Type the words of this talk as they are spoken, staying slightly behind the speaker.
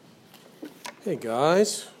Hey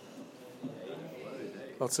guys,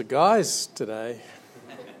 lots of guys today,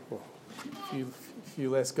 well, a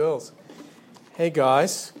few less girls. Hey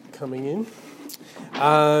guys, coming in.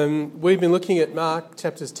 We've been looking at Mark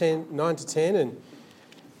chapters 9 to 10, and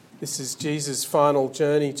this is Jesus' final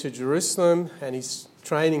journey to Jerusalem, and he's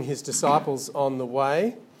training his disciples on the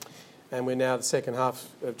way. And we're now the second half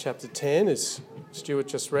of chapter 10, as Stuart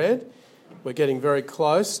just read. We're getting very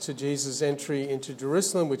close to Jesus' entry into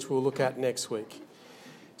Jerusalem, which we'll look at next week.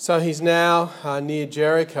 So he's now near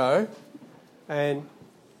Jericho, and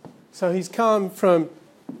so he's come from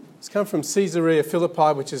Caesarea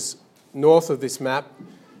Philippi, which is north of this map,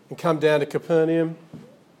 and come down to Capernaum,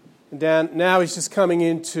 and now he's just coming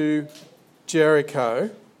into Jericho.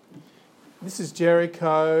 This is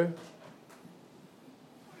Jericho.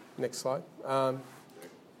 Next slide.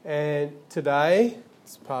 And today,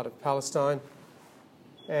 it's part of Palestine.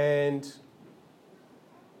 And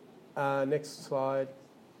next slide.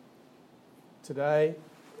 Today.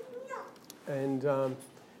 And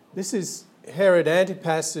this is Herod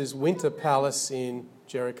Antipas's winter palace in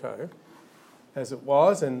Jericho, as it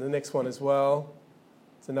was. And the next one as well.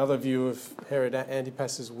 It's another view of Herod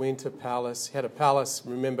Antipas's winter palace. He had a palace,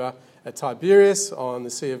 remember, at Tiberias on the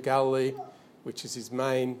Sea of Galilee, which is his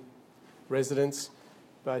main residence.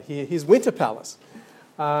 But here, his winter palace.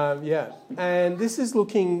 And this is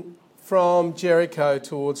looking from Jericho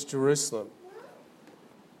towards Jerusalem.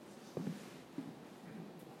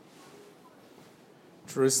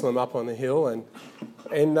 Jerusalem up on the hill, and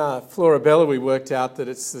in Florabella we worked out that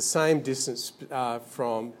it's the same distance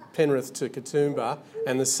from Penrith to Katoomba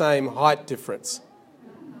and the same height difference,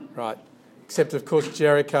 right? Except of course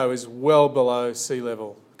Jericho is well below sea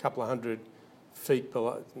level, a couple of hundred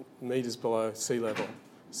metres below sea level.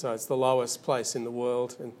 So it's the lowest place in the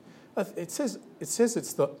world, and it says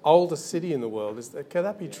it's the oldest city in the world. Can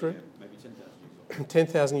that be true? Yeah, maybe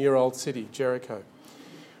 10,000-year-old city, Jericho.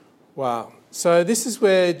 Wow. So this is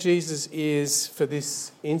where Jesus is for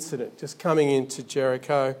this incident, just coming into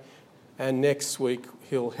Jericho, and next week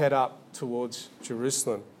he'll head up towards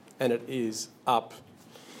Jerusalem, and it is up.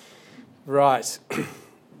 Right.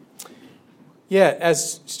 Yeah,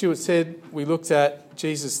 as Stuart said, we looked at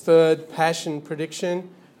Jesus' third passion prediction.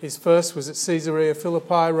 His first was at Caesarea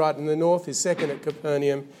Philippi, right in the north. His second at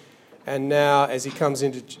Capernaum. And now, as he comes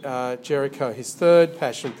into Jericho, his third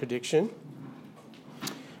passion prediction,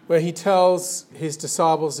 where he tells his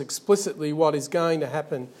disciples explicitly what is going to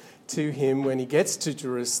happen to him when he gets to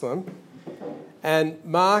Jerusalem. And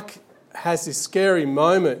Mark has this scary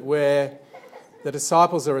moment where the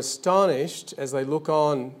disciples are astonished as they look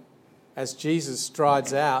on as Jesus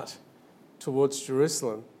strides out towards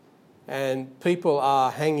Jerusalem. And people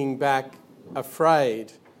are hanging back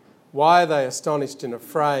afraid. Why are they astonished and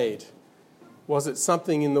afraid? Was it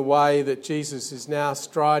something in the way that Jesus is now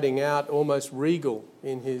striding out, almost regal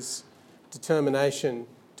in his determination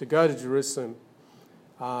to go to Jerusalem?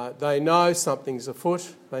 They know something's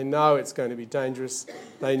afoot. They know it's going to be dangerous.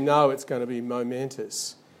 They know it's going to be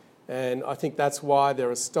momentous. And I think that's why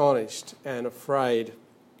they're astonished and afraid.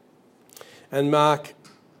 And Mark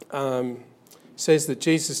says that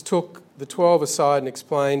Jesus took the 12 aside and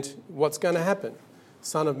explained what's going to happen. The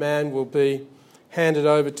Son of Man will be handed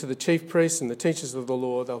over to the chief priests and the teachers of the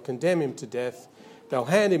law. They'll condemn him to death. They'll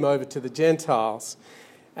hand him over to the Gentiles,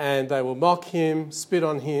 and they will mock him, spit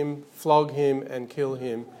on him, flog him, and kill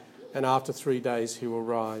him. And after 3 days he will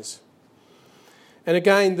rise. And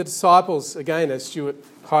again, the disciples, as Stuart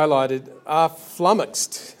highlighted, are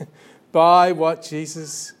flummoxed by what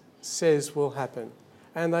Jesus says will happen.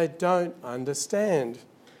 And they don't understand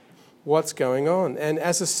what's going on. And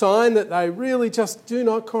as a sign that they really just do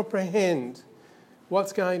not comprehend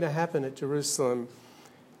what's going to happen at Jerusalem,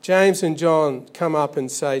 James and John come up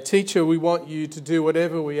and say, "Teacher, we want you to do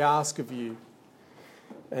whatever we ask of you."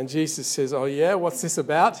 And Jesus says, "Oh yeah, what's this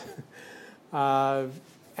about?"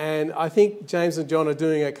 And I think James and John are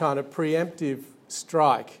doing a kind of preemptive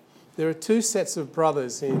strike. There are two sets of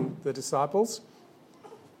brothers in the disciples,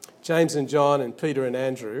 James and John and Peter and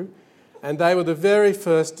Andrew, and they were the very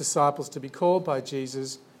first disciples to be called by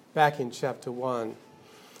Jesus back in chapter 1.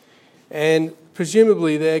 And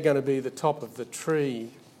presumably they're going to be the top of the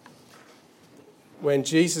tree. When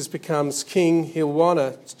Jesus becomes king, he'll want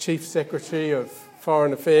a chief secretary of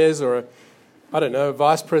foreign affairs or a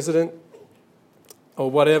vice president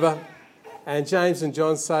or whatever. And James and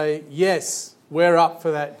John say, yes, we're up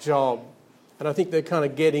for that job. And I think they're kind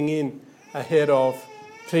of getting in ahead of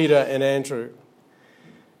Peter and Andrew.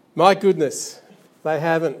 My goodness, they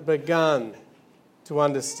haven't begun to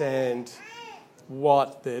understand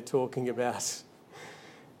what they're talking about.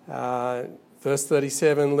 Verse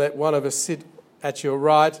 37, let one of us sit at your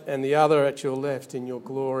right and the other at your left in your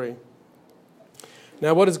glory.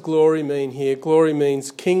 Now, what does glory mean here? Glory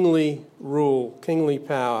means kingly rule, kingly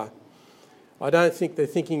power. I don't think they're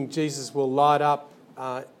thinking Jesus will light up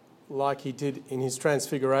like he did in his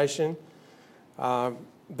transfiguration.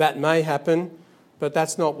 That may happen, but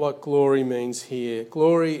that's not what glory means here.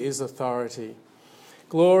 Glory is authority.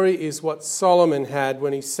 Glory is what Solomon had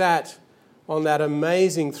when he sat on that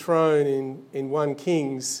amazing throne in 1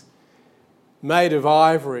 Kings, made of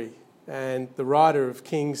ivory. And the writer of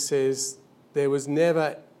Kings says there was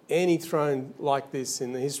never any throne like this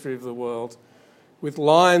in the history of the world, with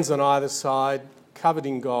lions on either side, covered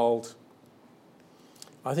in gold.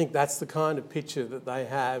 I think that's the kind of picture that they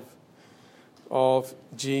have of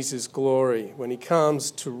Jesus' glory when he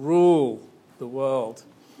comes to rule the world.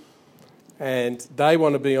 And they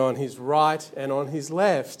want to be on his right and on his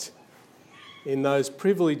left in those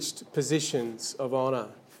privileged positions of honour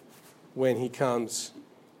when he comes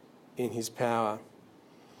in his power.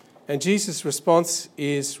 And Jesus' response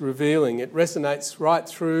is revealing. It resonates right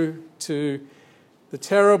through to the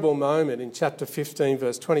terrible moment in chapter 15,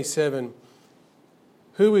 verse 27.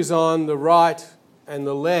 Who is on the right and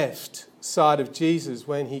the left side of Jesus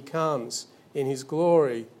when he comes in his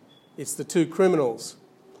glory? It's the two criminals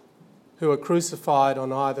who are crucified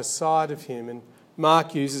on either side of him. And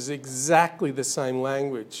Mark uses exactly the same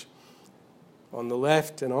language on the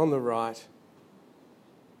left and on the right.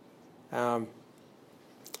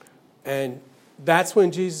 And that's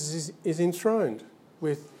when Jesus is enthroned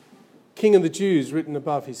with King of the Jews written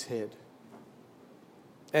above his head.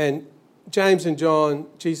 And James and John,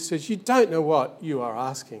 Jesus says, you don't know what you are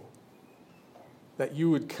asking. That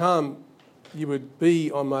you would come, you would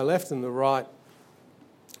be on my left and the right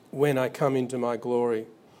when I come into my glory.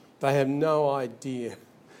 They have no idea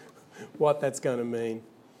what that's going to mean.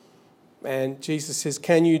 And Jesus says,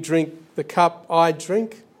 can you drink the cup I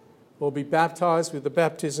drink, or be baptised with the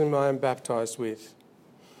baptism I am baptised with?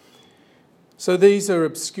 So these are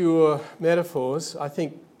obscure metaphors. I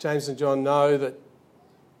think James and John know that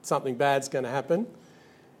something bad's going to happen.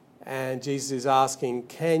 And Jesus is asking,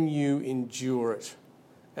 can you endure it?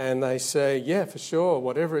 And they say, yeah, for sure.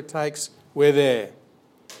 Whatever it takes, we're there.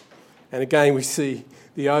 And again, we see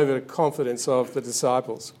the overconfidence of the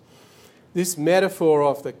disciples. This metaphor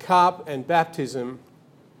of the cup and baptism,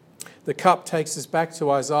 the cup takes us back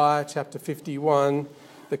to Isaiah chapter 51,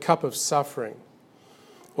 the cup of suffering,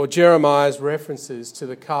 or Jeremiah's references to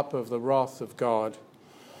the cup of the wrath of God.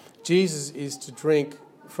 Jesus is to drink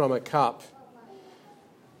from a cup.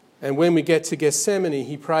 And when we get to Gethsemane,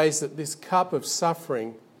 he prays that this cup of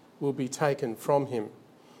suffering will be taken from him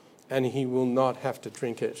and he will not have to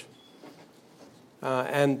drink it.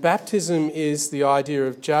 And baptism is the idea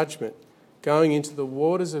of judgment, going into the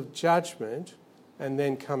waters of judgment and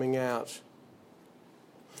then coming out.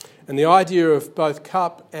 And the idea of both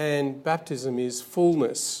cup and baptism is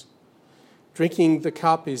fullness. Drinking the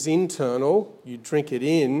cup is internal, you drink it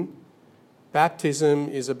in. Baptism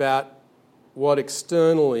is about what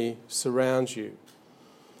externally surrounds you.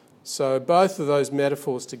 So both of those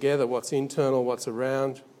metaphors together, what's internal, what's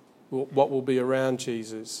around, what will be around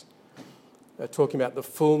Jesus, talking about the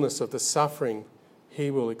fullness of the suffering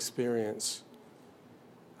he will experience.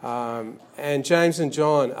 And James and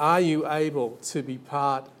John, are you able to be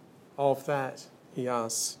part of that? He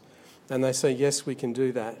asks. And they say, yes, we can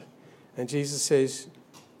do that. And Jesus says,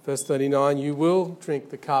 verse 39, you will drink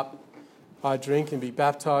the cup I drink and be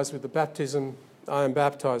baptised with the baptism I am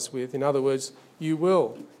baptised with. In other words, you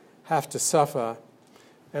will have to suffer.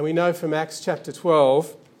 And we know from Acts chapter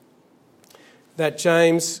 12 that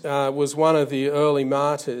James was one of the early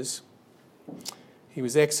martyrs. He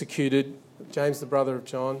was executed, James the brother of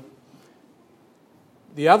John.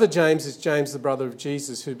 The other James is James the brother of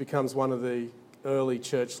Jesus, who becomes one of the early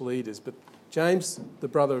church leaders. But James the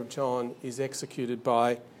brother of John is executed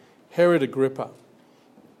by Herod Agrippa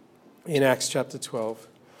in Acts chapter 12.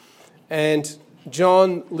 And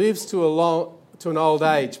John lives to an old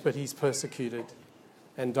age, but he's persecuted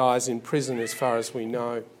and dies in prison as far as we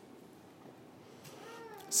know.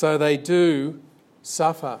 So they do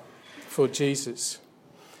suffer for Jesus.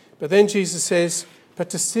 But then Jesus says, but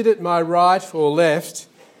to sit at my right or left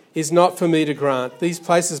is not for me to grant. These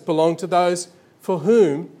places belong to those for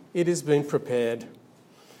whom it has been prepared.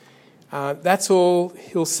 That's all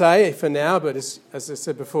he'll say for now, but as I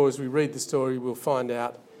said before, as we read the story, we'll find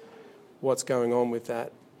out what's going on with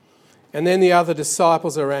that. And then the other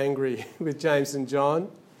disciples are angry with James and John.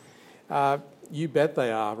 You bet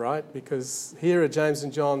they are, right? Because here are James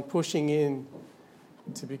and John pushing in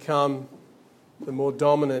to become the more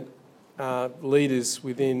dominant leaders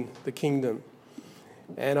within the kingdom.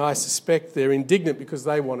 And I suspect they're indignant because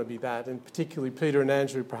they want to be that, and particularly Peter and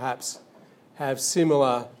Andrew perhaps have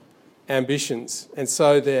similar ambitions, and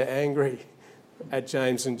so they're angry at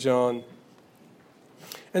James and John.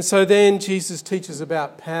 And so then Jesus teaches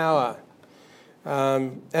about power,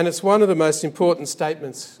 and it's one of the most important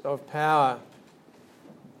statements of power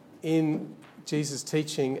in Jesus'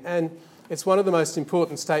 teaching, and it's one of the most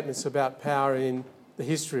important statements about power in the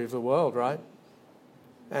history of the world, right?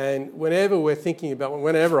 And whenever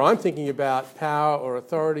I'm thinking about power or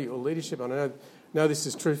authority or leadership, and I know this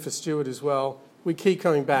is true for Stuart as well, we keep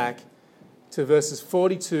coming back to verses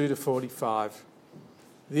 42 to 45.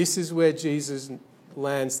 This is where Jesus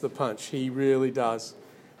lands the punch. He really does.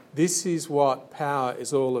 This is what power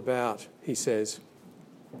is all about, he says.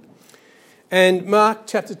 And Mark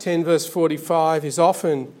chapter 10, verse 45 is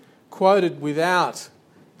often quoted without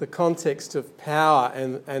the context of power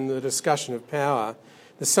and the discussion of power.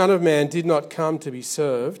 The Son of Man did not come to be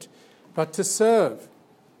served, but to serve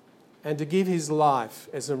and to give his life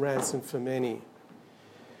as a ransom for many.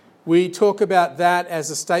 We talk about that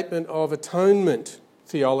as a statement of atonement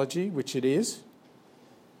theology, which it is,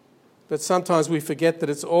 but sometimes we forget that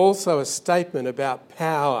it's also a statement about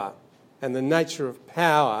power and the nature of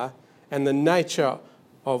power and the nature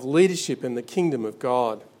of leadership in the kingdom of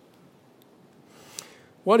God.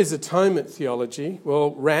 What is atonement theology?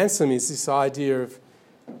 Well, ransom is this idea of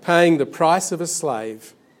paying the price of a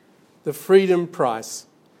slave, the freedom price.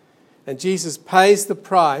 And Jesus pays the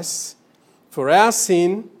price for our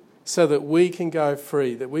sin so that we can go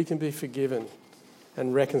free, that we can be forgiven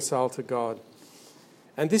and reconciled to God.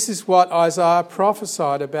 And this is what Isaiah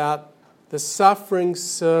prophesied about the suffering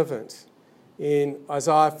servant in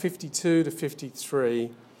Isaiah 52 to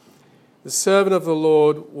 53. The servant of the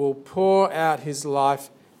Lord will pour out his life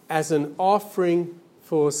as an offering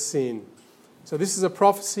for sin. So this is a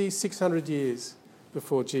prophecy 600 years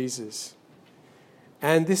before Jesus.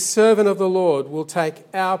 And this servant of the Lord will take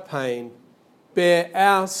our pain, bear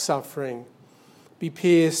our suffering, be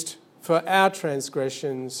pierced for our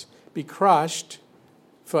transgressions, be crushed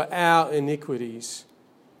for our iniquities.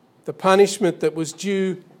 The punishment that was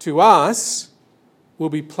due to us will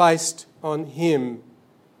be placed on him,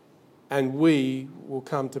 and we will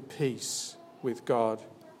come to peace with God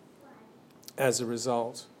as a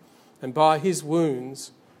result. And by his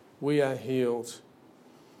wounds, we are healed.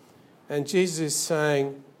 And Jesus is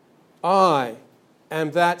saying, I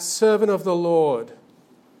am that servant of the Lord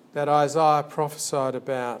that Isaiah prophesied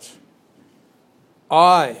about.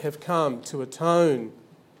 I have come to atone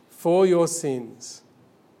for your sins,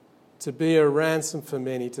 to be a ransom for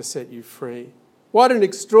many, to set you free. What an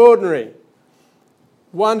extraordinary,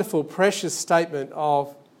 wonderful, precious statement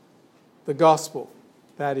of the gospel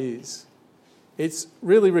that is. It's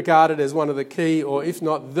really regarded as one of the key, or if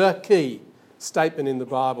not the key, statement in the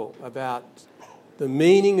Bible about the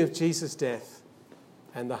meaning of Jesus' death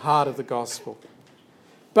and the heart of the gospel.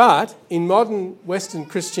 But in modern Western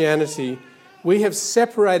Christianity, we have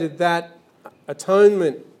separated that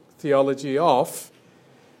atonement theology off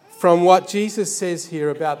from what Jesus says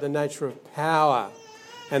here about the nature of power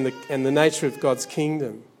and the nature of God's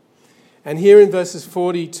kingdom. And here in verses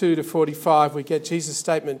 42 to 45, we get Jesus'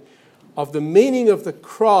 statement of the meaning of the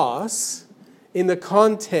cross in the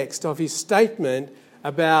context of his statement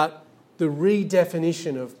about the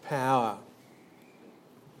redefinition of power.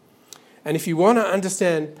 And if you want to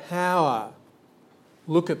understand power,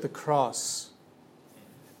 look at the cross.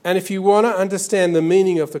 And if you want to understand the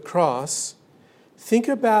meaning of the cross, think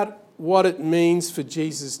about what it means for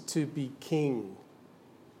Jesus to be king,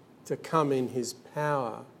 to come in his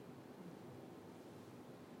power.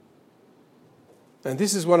 And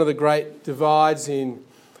this is one of the great divides in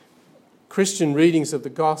Christian readings of the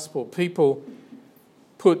gospel. People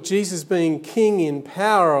put Jesus being king in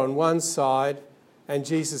power on one side and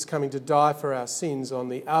Jesus coming to die for our sins on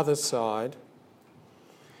the other side.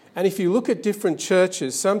 And if you look at different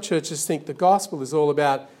churches, some churches think the gospel is all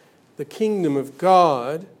about the kingdom of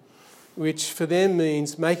God, which for them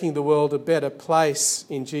means making the world a better place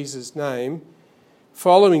in Jesus' name,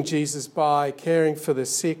 following Jesus by caring for the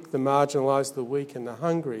sick, the marginalised, the weak and the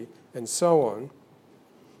hungry, and so on.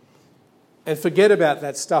 And forget about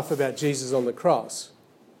that stuff about Jesus on the cross.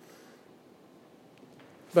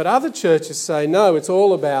 But other churches say, no, it's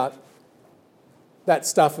all about that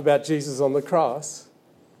stuff about Jesus on the cross.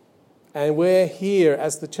 And we're here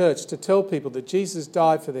as the church to tell people that Jesus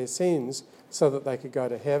died for their sins so that they could go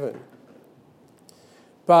to heaven.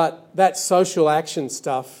 But that social action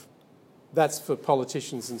stuff, that's for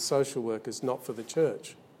politicians and social workers, not for the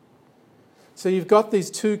church. So you've got these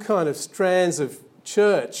two kind of strands of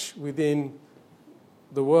church within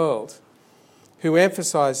the world. who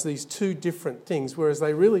emphasise these two different things, whereas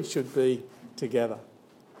they really should be together.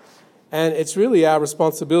 And it's really our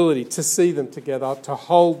responsibility to see them together, to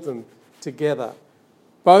hold them together.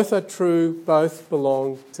 Both are true, both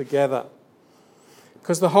belong together.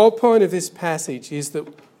 Because the whole point of this passage is that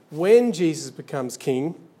when Jesus becomes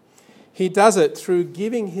king, he does it through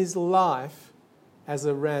giving his life as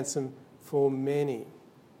a ransom for many.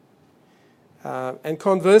 And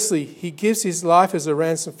conversely, he gives his life as a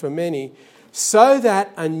ransom for many so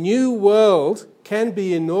that a new world can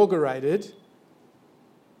be inaugurated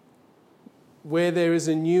where there is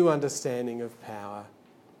a new understanding of power.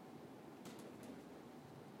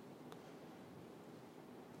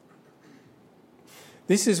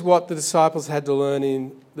 This is what the disciples had to learn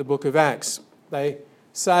in the book of Acts. They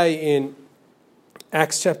say in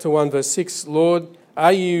Acts chapter 1 verse 6, "Lord,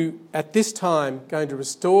 are you at this time going to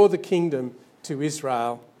restore the kingdom to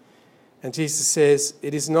Israel?" And Jesus says,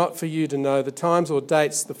 "It is not for you to know the times or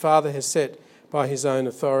dates the Father has set by his own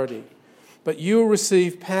authority. But you will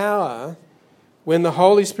receive power when the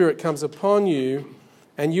Holy Spirit comes upon you,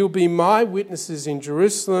 and you'll be my witnesses in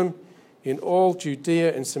Jerusalem, in all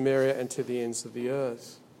Judea and Samaria, and to the ends of the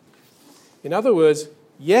earth." In other words,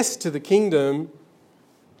 yes to the kingdom,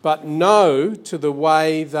 but no to the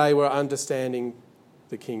way they were understanding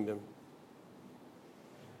the kingdom.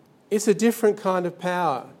 It's a different kind of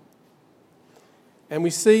power. And we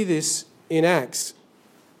see this in Acts.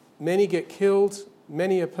 Many get killed,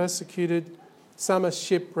 many are persecuted, some are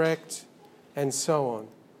shipwrecked, and so on.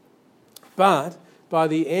 But by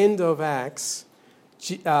the end of Acts,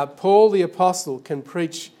 Paul the Apostle can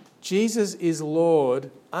preach Jesus is Lord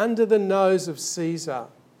under the nose of Caesar,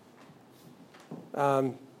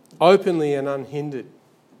 openly and unhindered.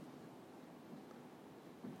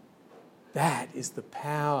 That is the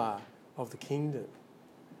power of the kingdom,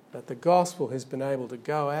 that the gospel has been able to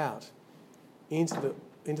go out into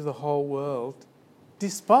the whole world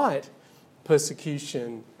despite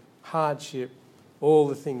persecution, hardship, all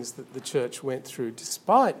the things that the church went through,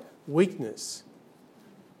 despite weakness.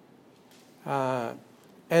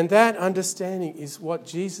 And that understanding is what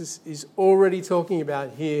Jesus is already talking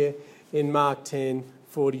about here in Mark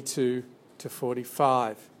 10:42 to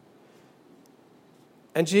 45.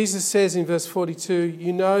 And Jesus says in verse 42,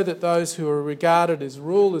 "You know that those who are regarded as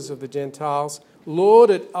rulers of the Gentiles lord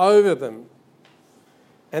it over them,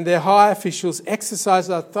 and their high officials exercise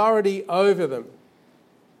authority over them."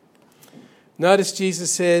 Notice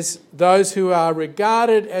Jesus says, those who are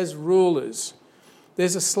regarded as rulers.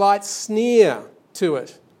 There's a slight sneer to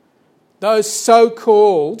it. Those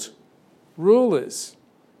so-called rulers.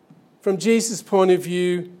 From Jesus' point of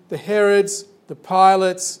view, the Herods, the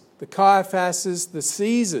Pilates, the Caiaphases, the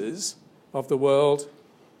Caesars of the world,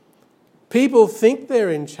 people think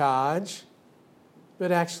they're in charge,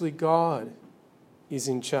 but actually God is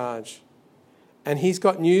in charge. And he's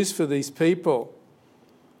got news for these people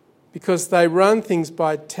because they run things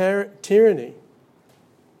by tyranny.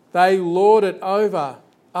 They lord it over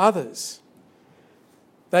others.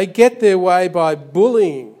 They get their way by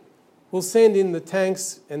bullying. We'll send in the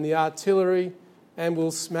tanks and the artillery and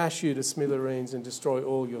we'll smash you to smithereens and destroy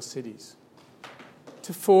all your cities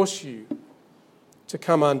to force you to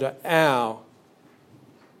come under our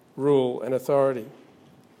rule and authority.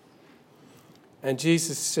 And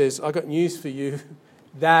Jesus says, "I've got news for you.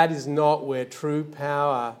 That is not where true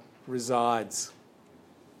power resides."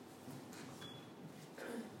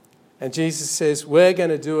 And Jesus says, we're going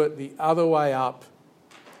to do it the other way up.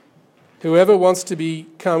 "Whoever wants to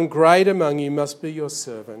become great among you must be your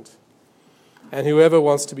servant, and whoever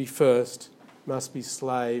wants to be first must be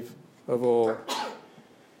slave of all."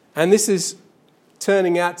 And this is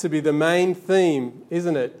turning out to be the main theme,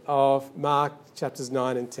 isn't it, of Mark chapters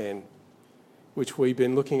 9 and 10, which we've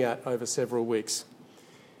been looking at over several weeks.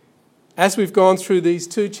 As we've gone through these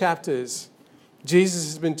two chapters, Jesus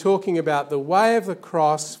has been talking about the way of the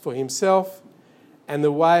cross for himself and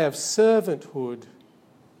the way of servanthood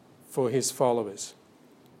for his followers.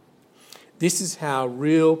 This is how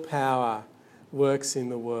real power works in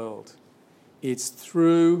the world. It's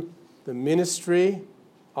through the ministry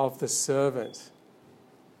of the servant.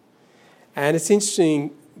 And it's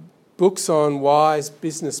interesting, books on wise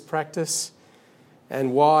business practice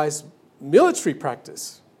and wise military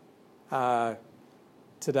practice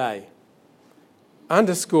today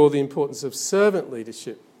underscore the importance of servant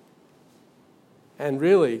leadership and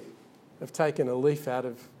really have taken a leaf out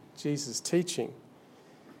of Jesus' teaching.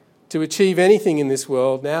 To achieve anything in this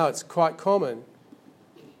world, now it's quite common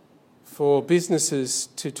for businesses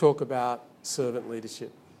to talk about servant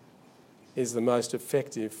leadership is the most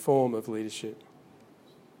effective form of leadership.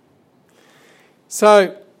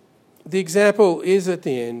 So, the example is at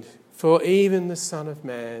the end, for even the Son of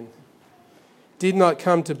Man did not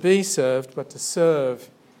come to be served, but to serve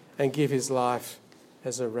and give his life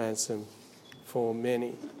as a ransom for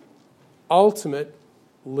many. Ultimate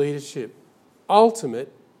leadership,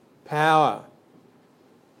 ultimate power.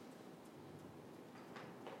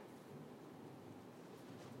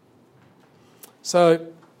 So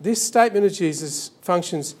this statement of Jesus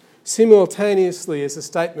functions simultaneously as a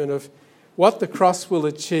statement of what the cross will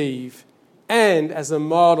achieve and as a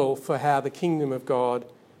model for how the kingdom of God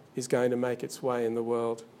is going to make its way in the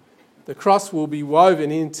world. The cross will be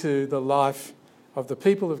woven into the life of the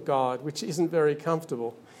people of God, which isn't very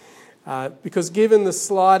comfortable. Because given the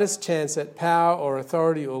slightest chance at power or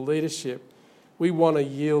authority or leadership, we want to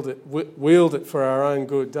wield it for our own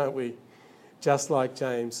good, don't we? Just like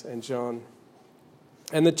James and John.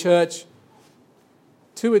 And the church,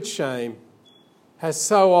 to its shame, has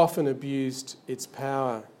so often abused its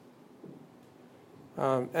power.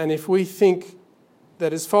 And if we think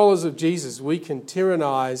that as followers of Jesus we can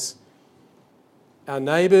tyrannise our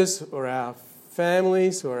neighbours or our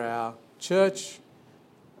families or our church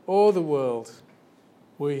or the world,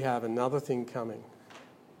 we have another thing coming.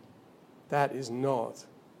 That is not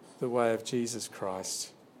the way of Jesus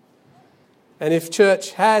Christ. And if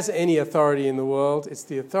church has any authority in the world, it's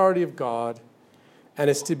the authority of God, and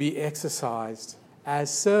it's to be exercised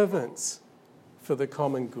as servants for the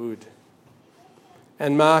common good.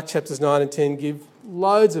 And Mark chapters 9 and 10 give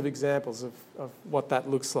loads of examples of what that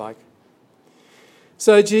looks like.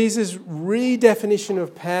 So Jesus' redefinition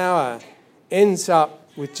of power ends up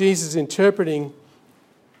with Jesus interpreting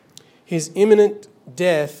his imminent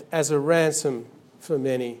death as a ransom for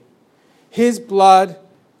many. His blood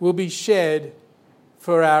will be shed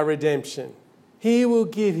for our redemption. He will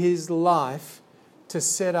give his life to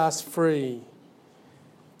set us free.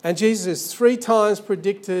 And Jesus has 3 times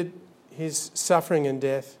predicted his suffering and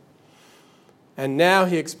death. And now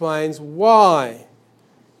he explains why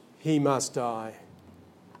he must die.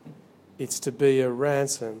 It's to be a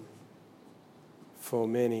ransom for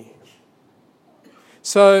many.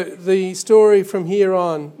 So the story from here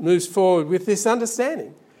on moves forward with this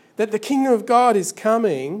understanding that the kingdom of God is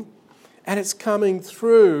coming, and it's coming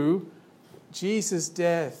through Jesus'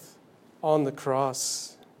 death on the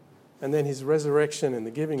cross and then his resurrection and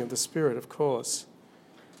the giving of the Spirit, of course.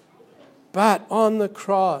 But on the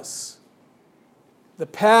cross, the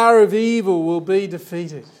power of evil will be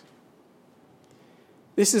defeated.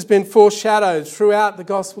 This has been foreshadowed throughout the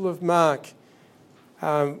Gospel of Mark.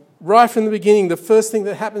 Right from the beginning, the first thing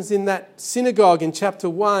that happens in that synagogue in chapter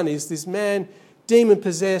 1 is this man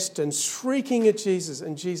demon-possessed and shrieking at Jesus,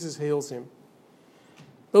 and Jesus heals him.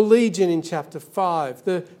 The legion in chapter 5,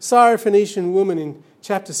 the Syrophoenician woman in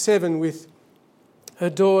chapter 7 with her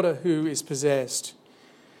daughter who is possessed,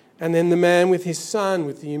 and then the man with his son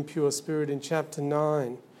with the impure spirit in chapter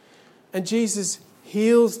 9. And Jesus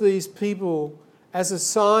heals these people as a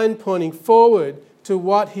sign pointing forward to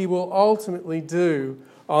what he will ultimately do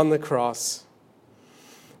on the cross,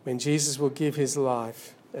 when Jesus will give his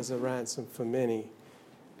life as a ransom for many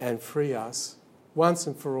and free us once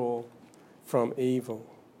and for all from evil.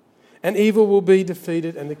 And evil will be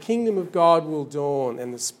defeated, and the kingdom of God will dawn,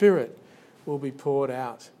 and the Spirit will be poured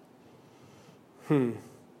out.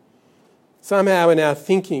 Somehow in our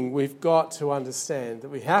thinking, we've got to understand that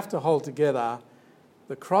we have to hold together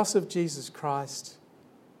the cross of Jesus Christ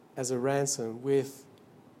as a ransom with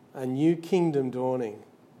a new kingdom dawning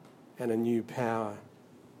and a new power.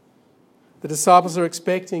 The disciples are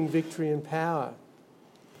expecting victory and power,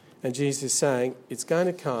 and Jesus is saying it's going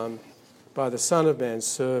to come by the Son of Man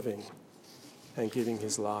serving and giving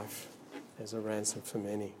his life as a ransom for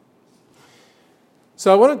many.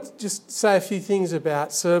 So I want to just say a few things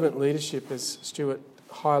about servant leadership, as Stuart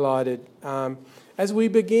highlighted, as we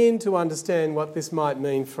begin to understand what this might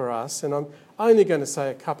mean for us. And I'm only going to say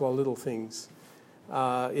a couple of little things.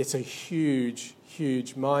 It's a huge,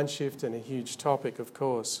 huge mind shift and a huge topic, of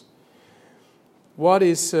course. What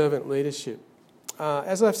is servant leadership?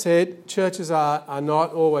 As I've said, churches are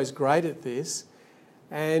not always great at this.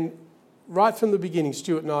 And right from the beginning,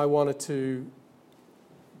 Stuart and I wanted to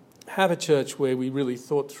have a church where we really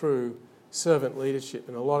thought through servant leadership.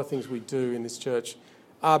 And a lot of things we do in this church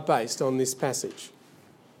are based on this passage.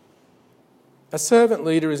 A servant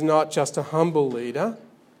leader is not just a humble leader,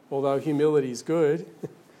 although humility is good.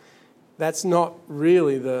 That's not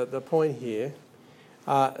really the point here.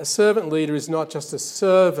 A servant leader is not just a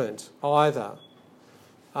servant either.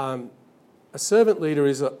 A servant leader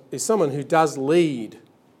is someone who does lead,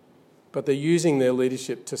 but they're using their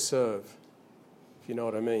leadership to serve, if you know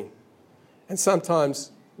what I mean. And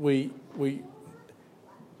sometimes we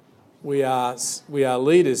we are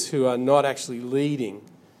leaders who are not actually leading,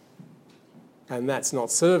 and that's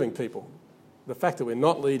not serving people. The fact that we're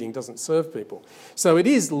not leading doesn't serve people. So it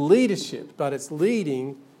is leadership, but it's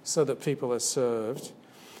leading so that people are served.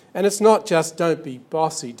 And it's not just don't be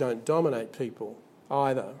bossy, don't dominate people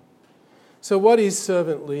either. So what is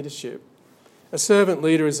servant leadership? A servant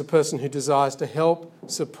leader is a person who desires to help,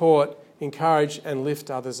 support, encourage and lift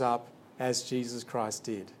others up as Jesus Christ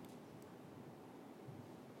did.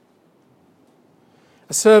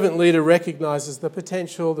 A servant leader recognises the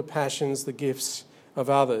potential, the passions, the gifts of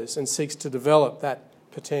others and seeks to develop that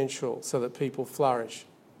potential so that people flourish.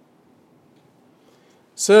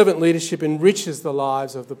 Servant leadership enriches the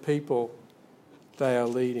lives of the people they are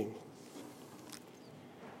leading.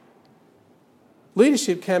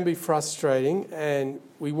 Leadership can be frustrating, and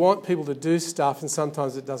we want people to do stuff and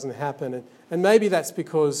sometimes it doesn't happen. And maybe that's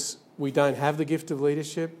because we don't have the gift of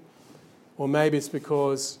leadership, or maybe it's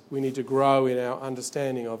because we need to grow in our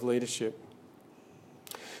understanding of leadership.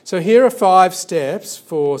 So here are 5 steps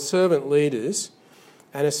for servant leaders,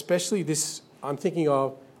 and especially this, I'm thinking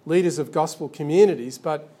of leaders of gospel communities,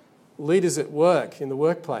 but leaders at work, in the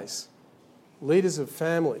workplace, leaders of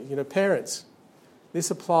family, parents. This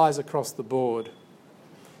applies across the board.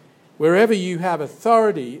 Wherever you have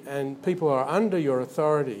authority and people are under your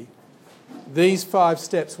authority, these 5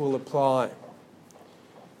 steps will apply.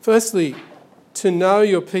 Firstly, to know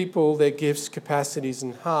your people, their gifts, capacities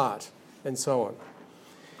and heart, and so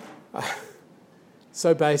on.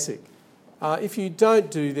 So basic. If you don't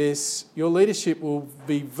do this, your leadership will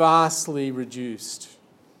be vastly reduced.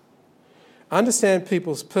 Understand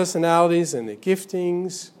people's personalities and their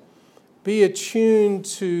giftings. Be attuned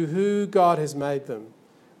to who God has made them,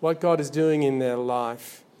 what God is doing in their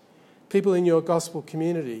life. People in your gospel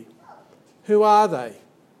community, who are they?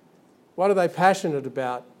 What are they passionate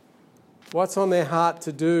about? What's on their heart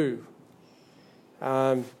to do?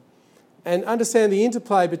 And understand the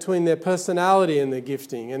interplay between their personality and their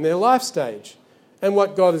gifting and their life stage and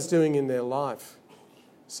what God is doing in their life.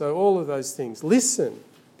 So all of those things. Listen,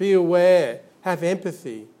 be aware, have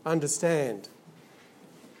empathy, understand.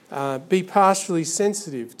 Be partially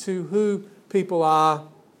sensitive to who people are,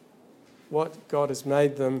 what God has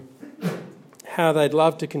made them, how they'd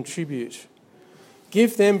love to contribute.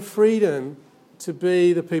 Give them freedom to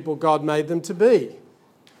be the people God made them to be.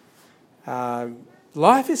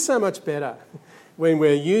 Life is so much better when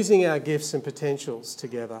we're using our gifts and potentials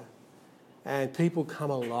together and people come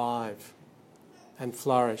alive and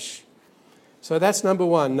flourish. So that's number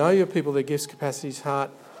 1. Know your people, their gifts, capacities, heart,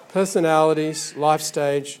 personalities, life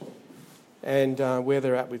stage, and where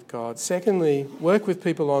they're at with God. Secondly, work with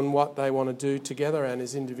people on what they want to do together and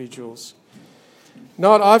as individuals.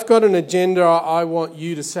 Not, I've got an agenda I want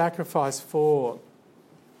you to sacrifice for.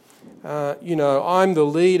 I'm the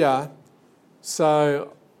leader,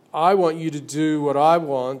 so I want you to do what I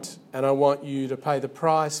want, and I want you to pay the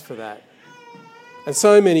price for that. And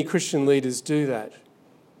so many Christian leaders do that.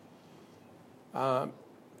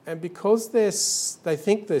 And because they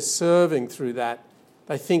think they're serving through that,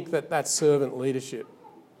 they think that that's servant leadership.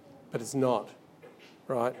 But it's not,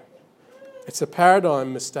 right? It's a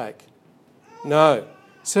paradigm mistake. No.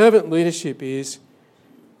 Servant leadership is,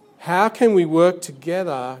 how can we work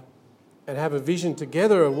together and have a vision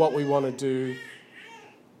together of what we want to do,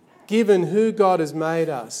 given who God has made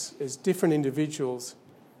us as different individuals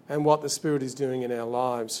and what the Spirit is doing in our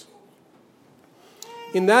lives.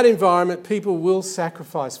 In that environment, people will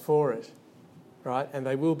sacrifice for it, right? And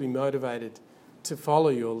they will be motivated to follow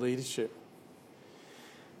your leadership.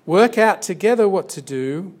 Work out together what to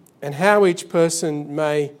do and how each person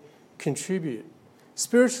may contribute.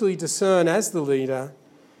 Spiritually discern as the leader,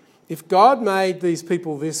 if God made these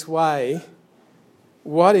people this way,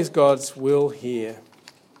 what is God's will here?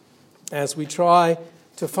 As we try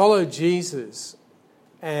to follow Jesus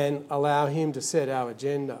and allow him to set our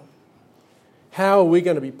agenda. How are we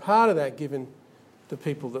going to be part of that given the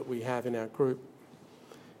people that we have in our group?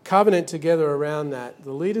 Covenant together around that.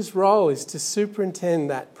 The leader's role is to superintend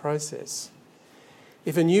that process.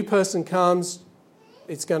 If a new person comes,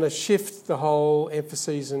 it's going to shift the whole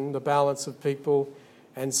emphasis and the balance of people,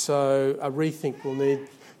 and so a rethink will need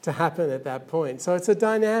to happen at that point. So it's a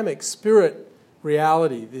dynamic spirit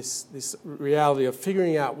reality, this reality of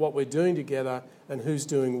figuring out what we're doing together and who's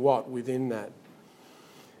doing what within that.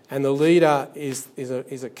 And the leader is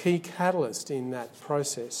a key catalyst in that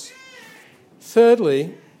process.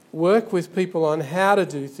 Thirdly, work with people on how to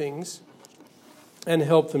do things and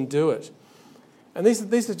help them do it. And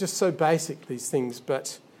these are just so basic, these things,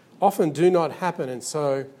 but often do not happen, and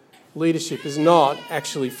so leadership is not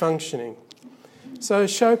actually functioning. So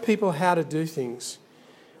show people how to do things.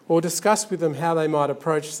 or discuss with them how they might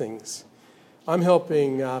approach things. I'm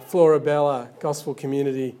helping Florabella Gospel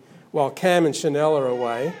Community while Cam and Chanel are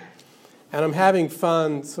away, and I'm having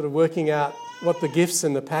fun sort of working out what the gifts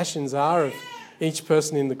and the passions are of each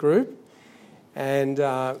person in the group, and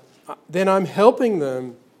then I'm helping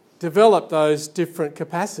them develop those different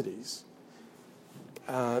capacities.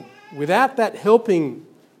 Without that helping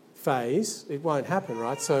phase, it won't happen,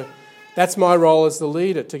 right? So that's my role as the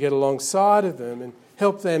leader, to get alongside of them and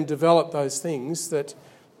help them develop those things that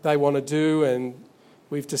they want to do and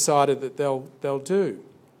we've decided that they'll do.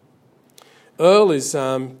 Earl is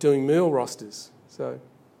doing meal rosters, so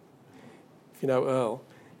if you know Earl.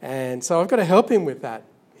 And so I've got to help him with that.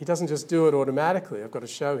 He doesn't just do it automatically. I've got to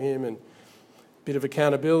show him and a bit of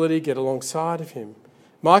accountability, get alongside of him.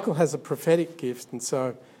 Michael has a prophetic gift, and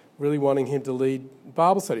so really wanting him to lead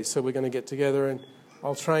Bible studies. So we're going to get together and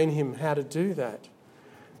I'll train him how to do that.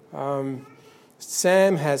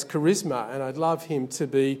 Sam has charisma, and I'd love him to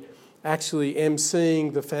be actually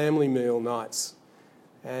emceeing the family meal nights.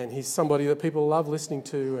 And he's somebody that people love listening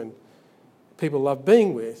to and people love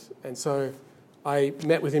being with. And so I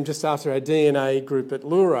met with him just after our DNA group at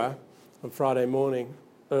Lura on Friday morning,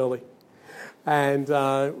 early, and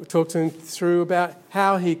talked to him through about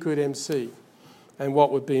how he could MC and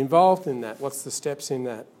what would be involved in that, what's the steps in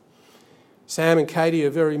that. Sam and Katie are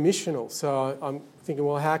very missional, so I'm thinking,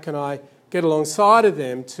 well, how can I get alongside of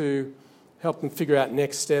them to help them figure out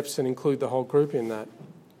next steps and include the whole group in that.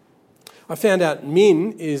 I found out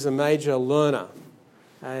Min is a major learner,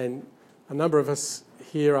 and a number of us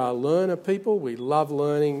here are learner people. We love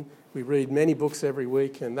learning. We read many books every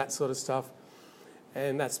week and that sort of stuff,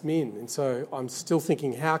 and that's Min. And so I'm still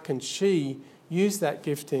thinking, how can she use that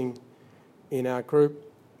gifting in our group?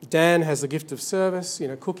 Dan has the gift of service,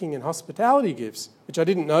 cooking and hospitality gifts, which I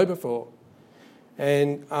didn't know before.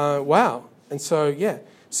 And wow. And so, yeah.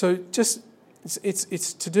 So just,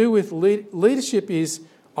 it's to do with leadership is,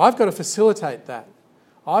 I've got to facilitate that.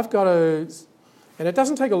 I've got to, and it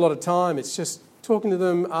doesn't take a lot of time. It's just talking to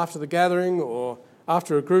them after the gathering or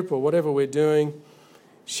after a group or whatever we're doing,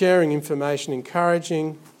 sharing information,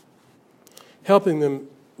 encouraging, helping them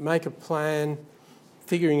make a plan,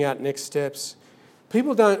 figuring out next steps.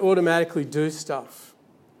 People don't automatically do stuff.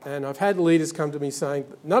 And I've had leaders come to me saying,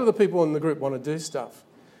 none of the people in the group want to do stuff.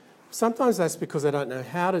 Sometimes that's because they don't know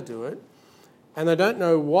how to do it, and they don't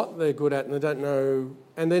know what they're good at, and they don't know,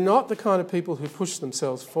 and they're not the kind of people who push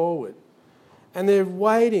themselves forward. And they're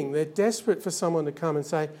waiting, they're desperate for someone to come and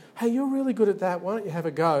say, hey, you're really good at that, why don't you have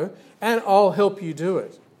a go, and I'll help you do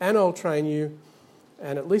it, and I'll train you,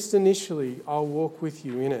 and at least initially, I'll walk with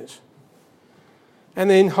you in it. And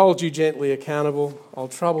then hold you gently accountable. I'll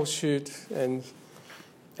troubleshoot,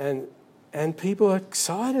 and people are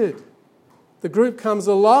excited. The group comes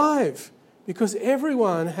alive because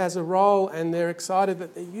everyone has a role and they're excited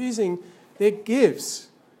that they're using their gifts,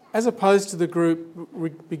 as opposed to the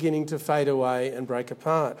group beginning to fade away and break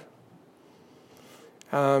apart.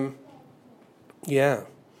 Yeah.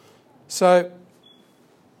 So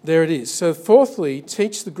there it is. So fourthly,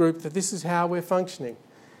 teach the group that this is how we're functioning.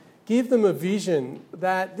 Give them a vision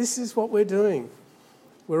that this is what we're doing.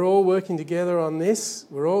 We're all working together on this.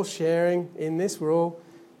 We're all sharing in this. We're all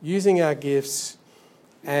using our gifts.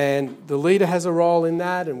 And the leader has a role in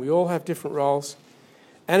that, and we all have different roles.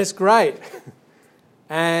 And it's great.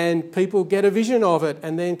 And people get a vision of it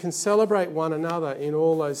and then can celebrate one another in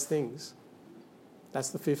all those things. That's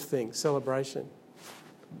the fifth thing, celebration.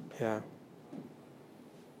 Yeah.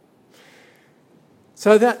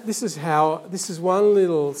 So this is one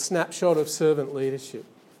little snapshot of servant leadership.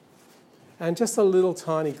 And just a little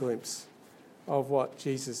tiny glimpse of what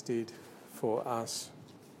Jesus did for us.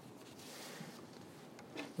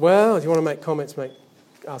 Well, if you want to make comments,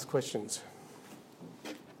 ask questions.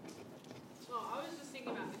 Well, I was just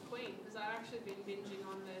thinking about the Queen, because I've actually been binging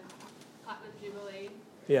on the Platinum Jubilee.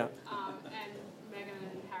 Yeah. And Meghan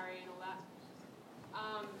and Harry and all that.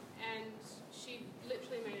 And she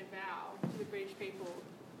literally made a vow to the British people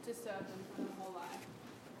to serve them for her whole life.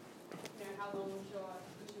 How long was your,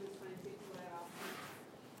 she was 26 or whatever.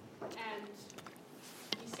 And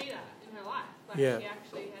you see that in her life. She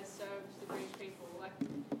actually has served the British people.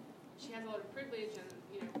 She has a lot of privilege and,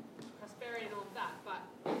 prosperity and all of that, but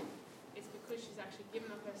it's because she's actually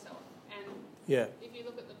given up herself. And if you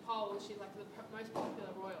look at the polls, she's like the most popular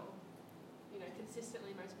royal,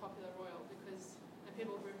 consistently most popular royal, and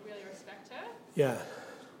people really respect her. Yeah.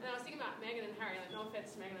 And I was thinking about Meghan and Harry, no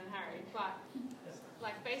offense to Meghan and Harry, but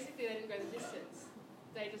basically they didn't go the distance.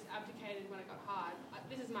 They just abdicated when it got hard.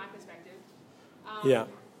 This is my perspective.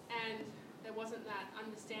 And there wasn't that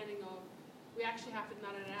understanding of we actually have to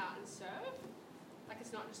nut it out and serve. like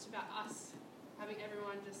it's not just about us having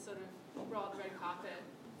everyone just sort of roll out the red carpet,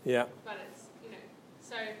 Yeah. but it's,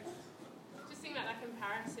 so just think about that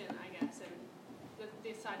comparison, I guess, and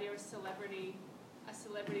this idea of a celebrity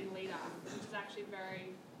leader, which is actually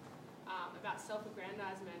very about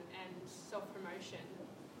self-aggrandizement and self-promotion,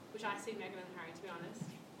 which I see Meghan and Harry, to be honest.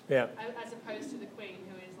 Yeah. As opposed to the Queen,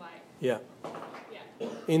 who is like... Yeah. Yeah.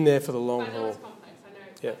 In there for the long I know haul. it's complex, I know.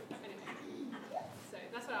 Yeah. Anyway. So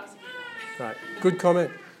that's what I was thinking about. Right. Good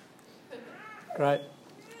comment. Great.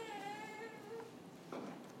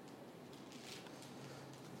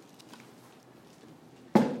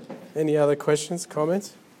 Any other questions,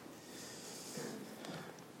 comments?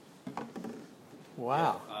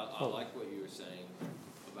 Wow. Yeah, I like what you were saying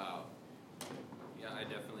about, I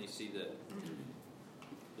definitely see that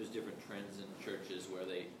there's different trends in churches where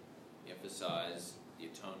they emphasize the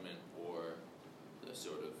atonement or the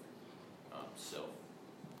sort of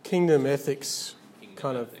Kingdom ethics,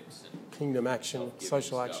 kind of ethics and kingdom action,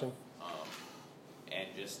 social stuff. action. And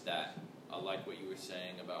just that, I like what you were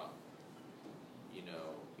saying about,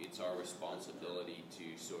 it's our responsibility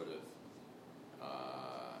to sort of,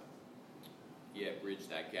 bridge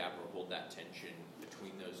that gap or hold that tension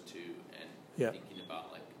between those two, and thinking about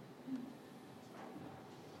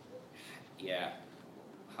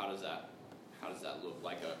how does that look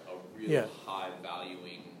like a real high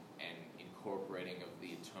valuing and incorporating of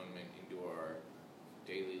the atonement into our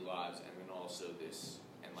daily lives, and then also this,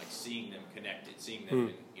 and like seeing them connected, seeing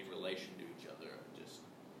them in relation to each other, just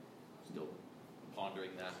still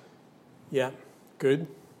pondering that. Yeah, good.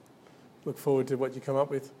 Look forward to what you come up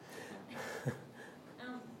with.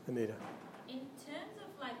 Anita. In terms of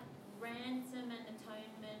like ransom and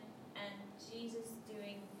atonement and Jesus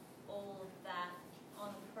doing all of that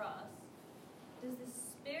on the cross, does the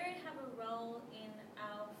Spirit have a role in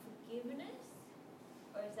our forgiveness,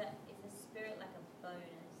 or is the Spirit like a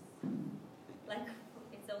bonus? Like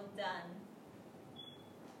it's all done,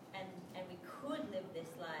 and we could live this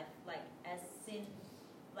life like as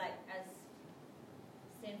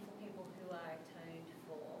sinful people who are atoned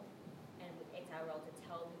for, and it's our role to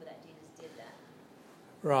tell people that Jesus did that.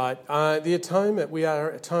 Right. The atonement, we are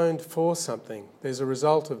atoned for something. There's a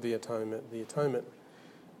result of the atonement. The atonement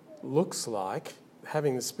looks like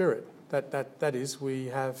having the Spirit. That is, we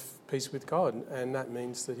have peace with God, and that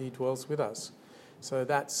means that He dwells with us. So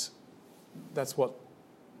that's what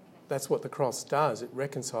the cross does. It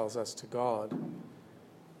reconciles us to God,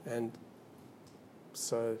 and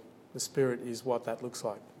so the Spirit is what that looks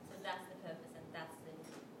like. So that's the purpose, and that's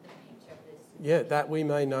the picture of this. Yeah, that we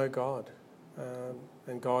may know God,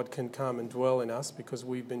 and God can come and dwell in us because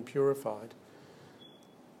we've been purified.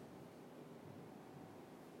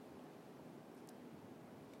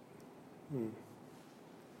 Hmm.